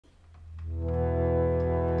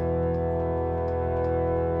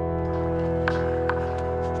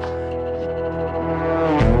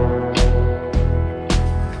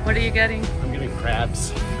you getting? I'm getting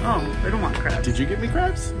crabs. Oh, we don't want crabs. Did you get me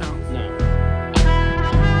crabs? No. No.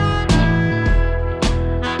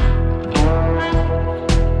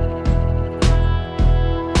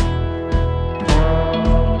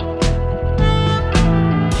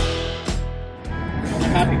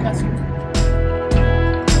 Happy customer.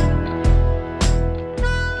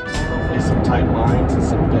 Hopefully some tight lines and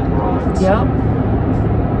some good rods. Yep.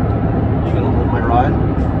 You gonna hold my rod?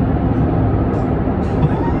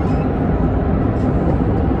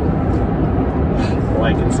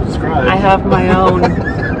 Like and subscribe. I have my own.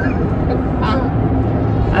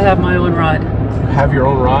 I have my own rod. Have your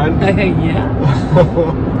own rod? Yeah.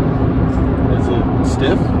 Is it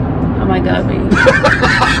stiff? Oh my God, baby.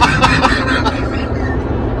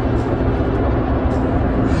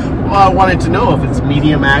 Well, I wanted to know if it's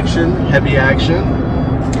medium action, heavy action.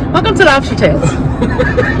 Welcome to Lobster Tales.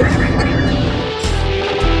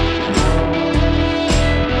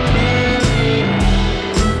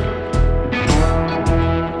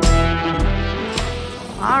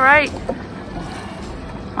 All right.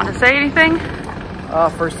 Want to say anything?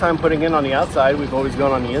 First time putting in on the outside. We've always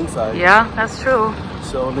gone on the inside. Yeah, that's true.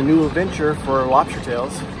 So the new adventure for Lobster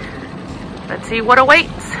Tales. Let's see what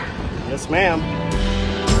awaits. Yes, ma'am.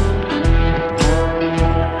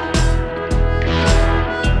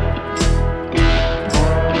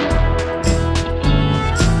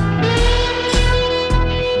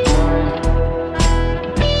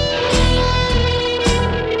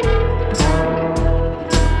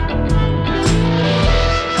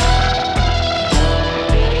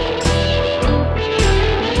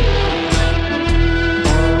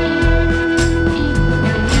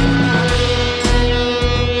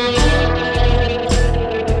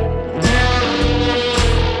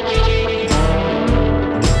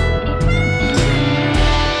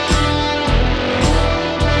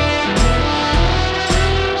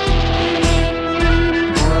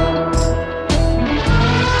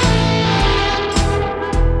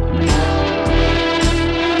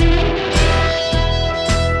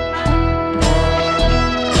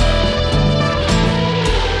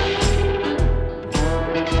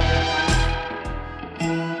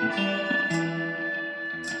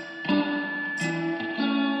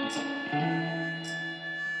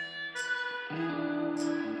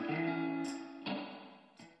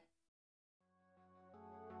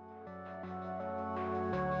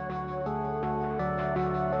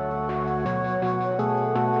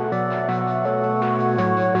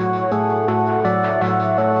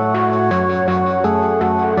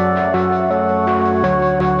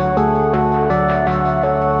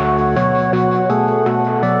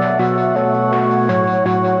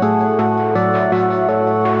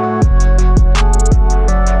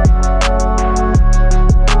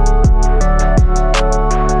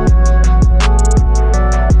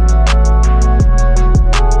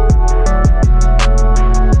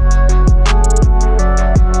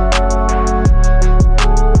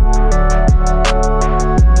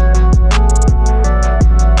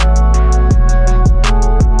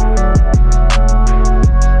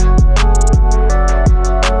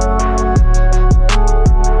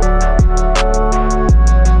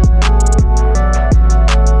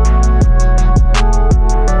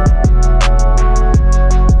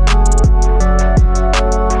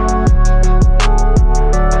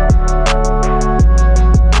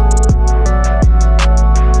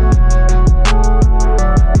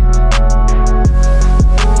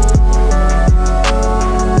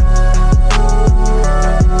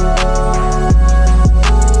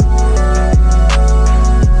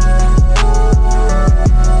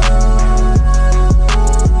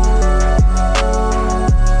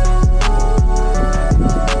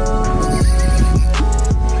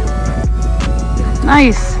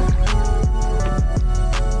 Nice.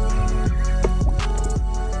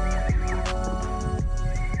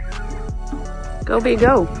 Go, B,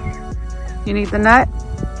 go. You need the net?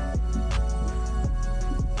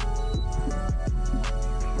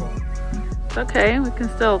 It's okay, we can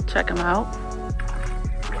still check them out.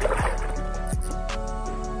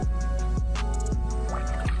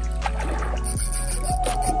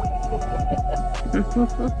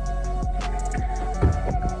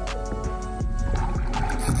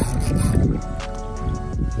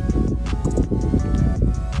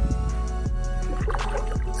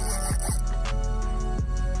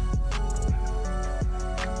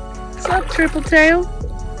 What's up, Triple Tail?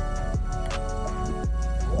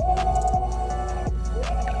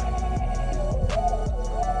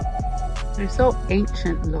 They're so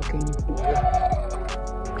ancient looking.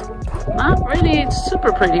 Not really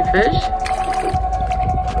super pretty fish,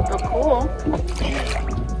 but cool.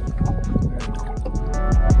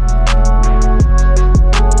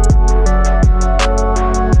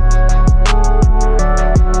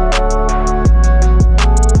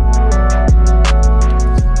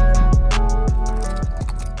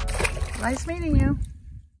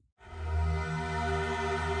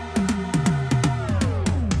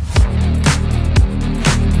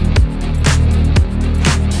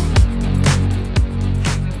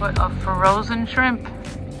 frozen shrimp.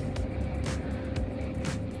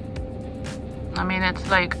 I mean, it's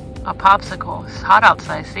like a popsicle. It's hot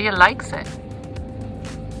outside. See, it likes it.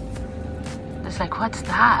 It's like, what's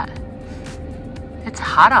that? It's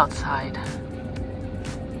hot outside.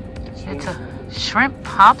 It's a shrimp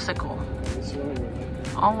popsicle.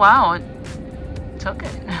 Oh wow, it took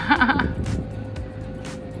it.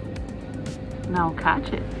 Now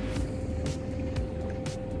catch it.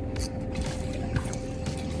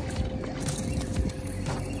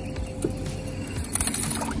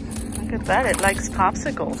 Look at that, it likes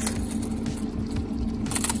popsicles.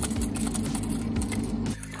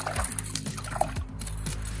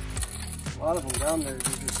 A lot of them down there,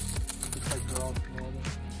 looks like they're all normal.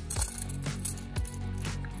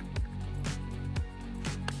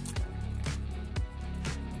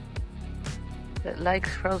 It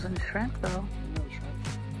likes frozen shrimp though. No shrimp.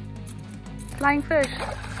 Flying fish.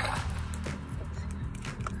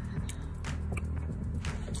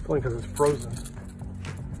 It's only because it's frozen.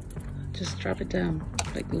 Just drop it down,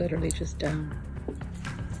 like literally just down.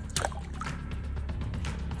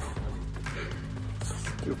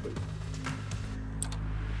 Stupid.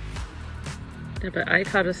 Yeah, but I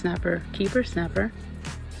caught a snapper, keeper snapper.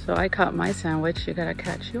 So I caught my sandwich, you gotta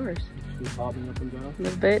catch yours. She's bobbing up and down. A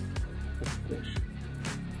little bit. That's fish.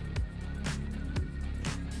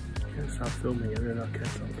 I can't stop filming it and I'll catch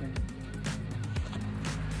something.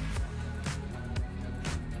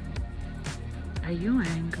 Are you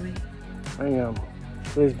angry? I am.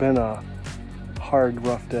 Today's been a hard,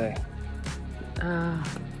 rough day. We're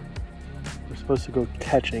supposed to go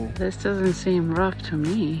catching. This doesn't seem rough to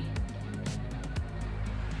me.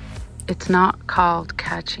 It's not called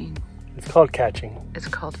catching. It's called catching. It's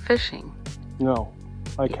called fishing. No,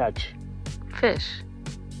 I catch. Fish.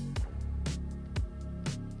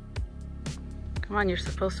 Come on, you're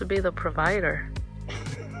supposed to be the provider.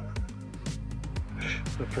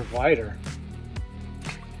 The provider.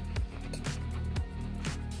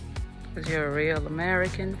 Because you're a real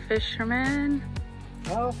American fisherman.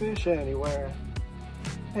 I'll fish anywhere.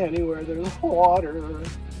 Anywhere there's water.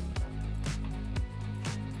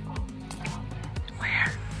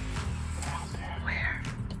 Where? They're out there. Where?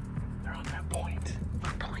 They're on that point.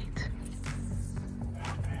 What point? They're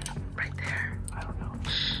out there. Right there. I don't know.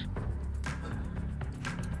 Shh.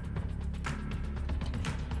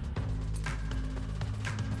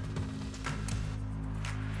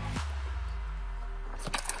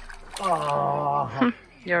 Oh.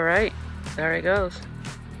 You're right. There he goes.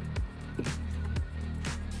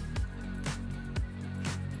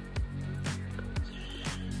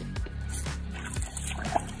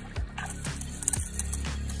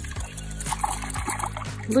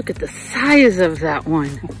 Look at the size of that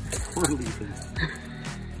one. We're leaving.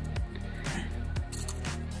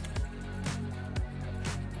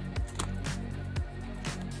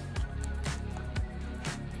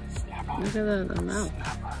 Look at the mouth.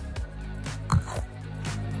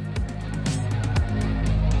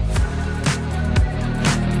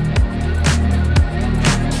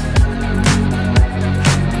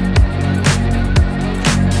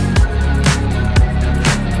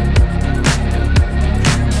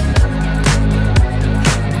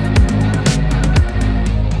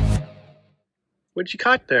 What'd you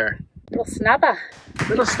caught there? Little snapper.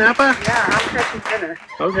 Little snapper? Yeah, I'm catching dinner.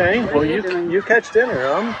 Okay, What well are you doing? you catch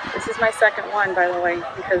dinner, This is my second one, by the way,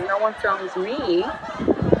 because no one films me.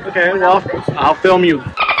 Okay, well I'll film you.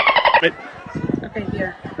 Okay,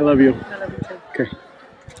 here. I love you. I love you too. Okay.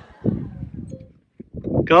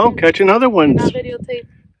 Go catch another one. Not videotape.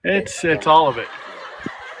 It's all of it.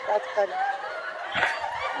 That's cutting. I'm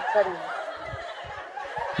cutting.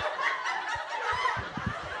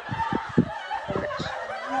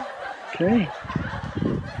 Okay.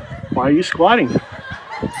 Why are you squatting?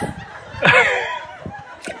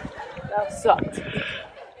 That sucked.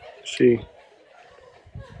 See.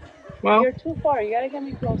 Well. You're too far. You gotta get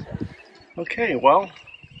me closer. Okay. Well.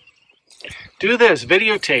 Do this.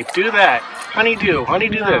 Videotape. Do that. Honey, do. Honey,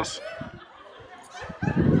 do this.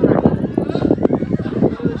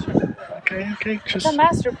 Okay. Okay. Just. It's a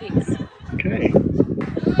masterpiece. Okay.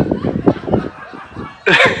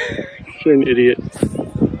 You're an idiot.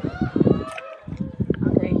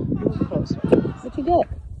 Okay, move closer. What'd you get?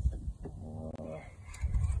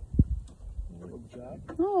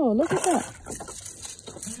 Oh, look at that.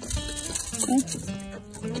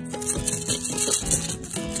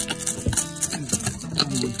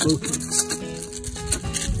 Okay.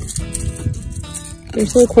 They're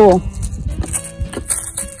so cool.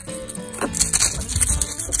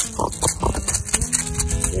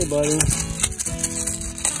 Hey, buddy.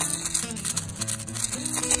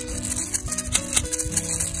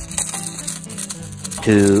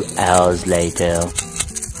 2 hours later.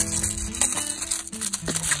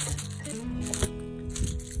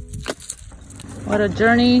 What a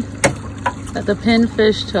journey that the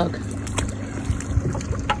pinfish took.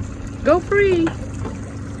 Go free!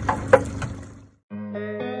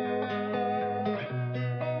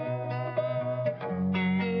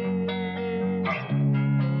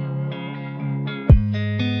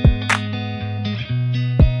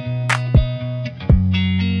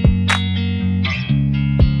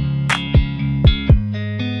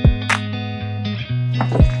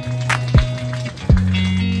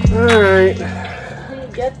 Alright. How do you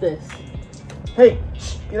get this? Hey,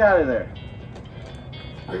 get out of there.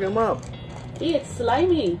 Pick him up. Eee, it's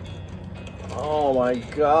slimy. Oh my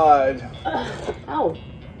god. Ow.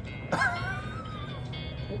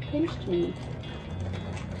 It pinched me.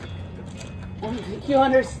 I don't think you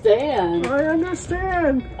understand. I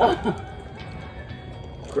understand.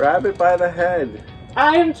 Grab it by the head.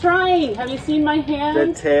 I am trying. Have you seen my hand?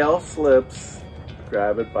 The tail slips.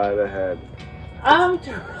 Grab it by the head. I'm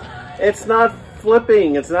trying. It's not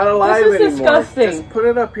flipping. It's not alive anymore. This is disgusting. Just put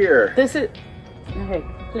it up here. This is... Okay,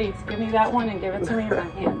 please, give me that one and give it to me in my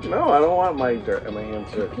hand. No, I don't want my dirt in my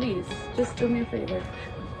hands dirty. Please, just do me a favor.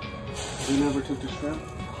 You never took the shrimp?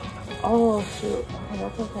 Oh, shoot. Okay,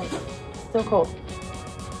 that's okay. Still cold.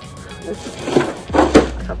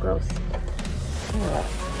 How gross.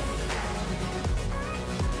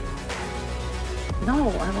 No,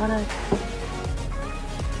 I want to...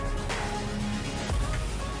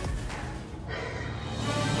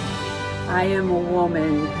 I am a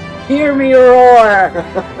woman. Hear me roar.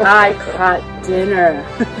 I caught dinner.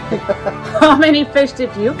 How many fish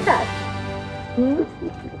did you catch? Hmm?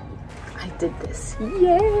 I did this.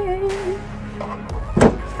 Yay!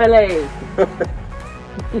 Filet.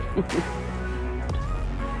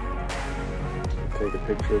 Take a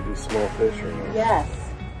picture of these small fish or not? Yes.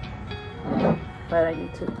 But I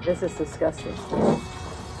need to. This is disgusting.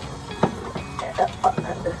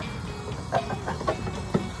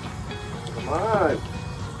 Come on.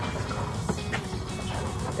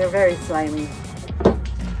 They're very slimy. Come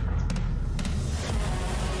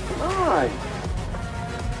on.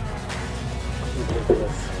 She's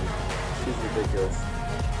ridiculous. She's ridiculous.